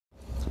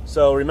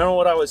So remember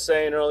what I was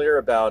saying earlier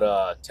about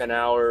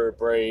 10-hour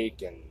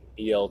break and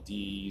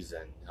ELDs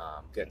and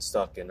getting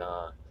stuck in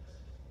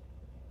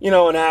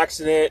an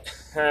accident,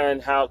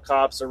 and how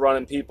cops are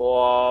running people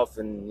off,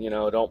 and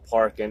don't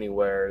park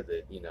anywhere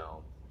that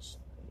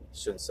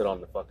shouldn't sit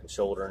on the fucking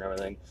shoulder and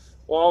everything.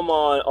 Well, I'm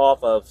on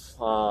off of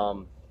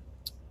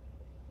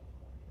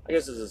I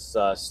guess it's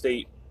a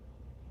state.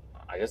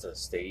 I guess it's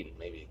a state and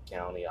maybe a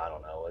county. I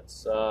don't know.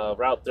 It's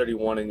Route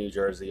 31 in New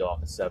Jersey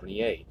off of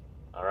 78.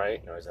 All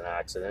right, there was an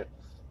accident.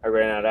 I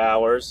ran out of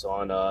hours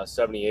on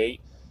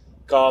 78,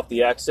 got off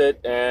the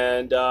exit,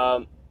 and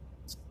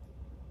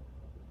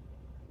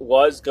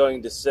was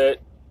going to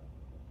sit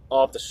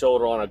off the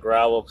shoulder on a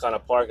gravel kind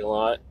of parking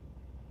lot.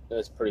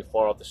 It's pretty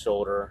far off the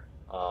shoulder,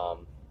 a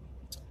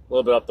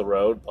little bit up the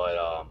road,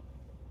 but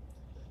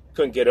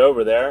couldn't get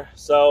over there.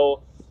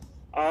 So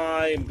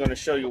I'm going to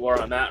show you where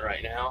I'm at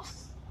right now.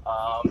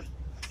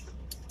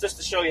 Just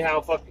to show you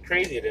how fucking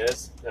crazy it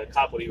is. The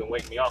cop would even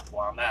wake me up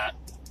where I'm at.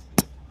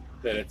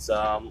 That it's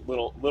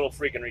little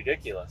freaking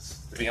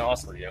ridiculous, to be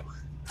honest with you.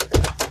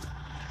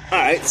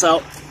 Alright,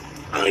 so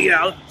I'm gonna get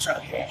out of the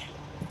truck here.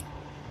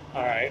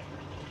 Alright.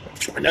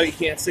 I know you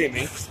can't see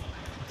me.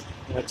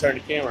 I'm gonna turn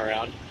the camera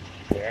around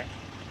here.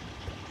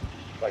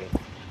 If I can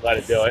let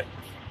it do it.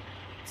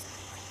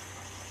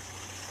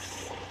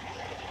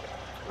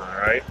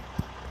 Alright.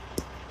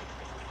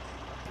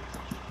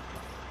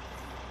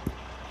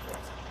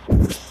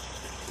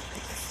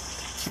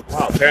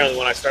 Wow, apparently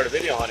when I start a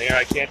video on here,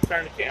 I can't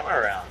turn the camera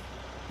around.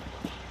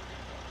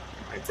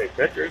 I can take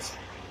pictures.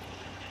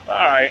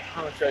 Alright,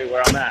 I'm going to show you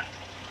where I'm at.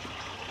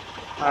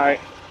 Alright.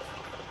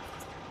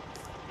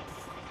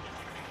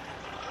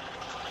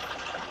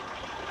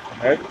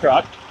 There's the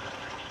truck.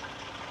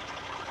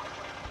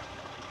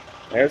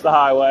 There's the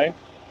highway.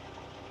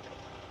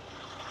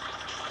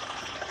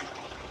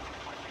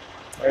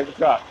 There's the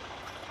truck.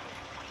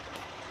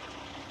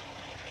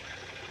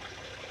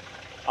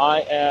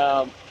 I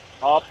am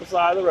off the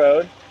side of the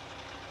road.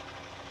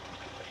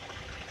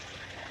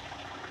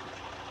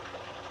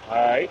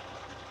 Alright.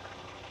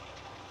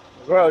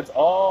 The road's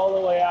all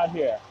the way out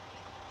here.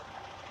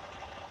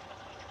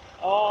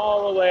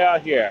 All the way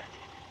out here.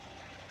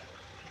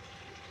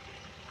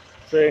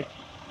 See?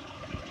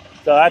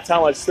 So that's how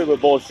much stupid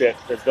bullshit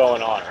is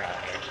going on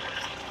around here.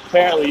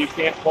 Apparently you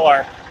can't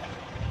park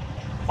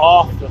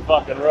off the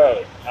fucking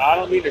road. Now, I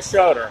don't mean the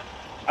shoulder.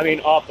 I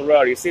mean off the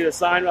road. You see the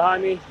sign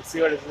behind me? You see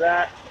what it's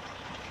at?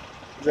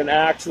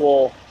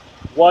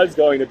 Was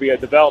going to be a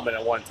development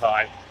at one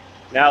time.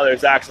 Now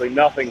there's actually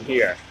nothing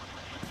here.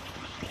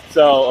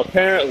 So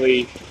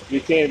apparently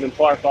you can't even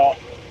park off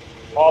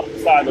the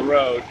side of the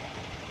road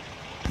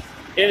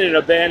in an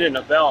abandoned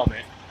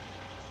development.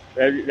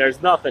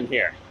 There's nothing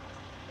here.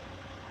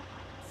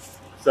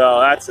 So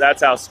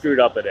that's how screwed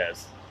up it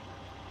is.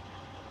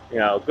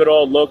 Good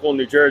old local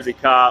New Jersey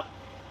cop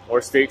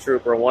or state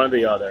trooper, one or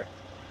the other,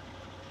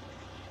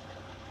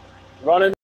 running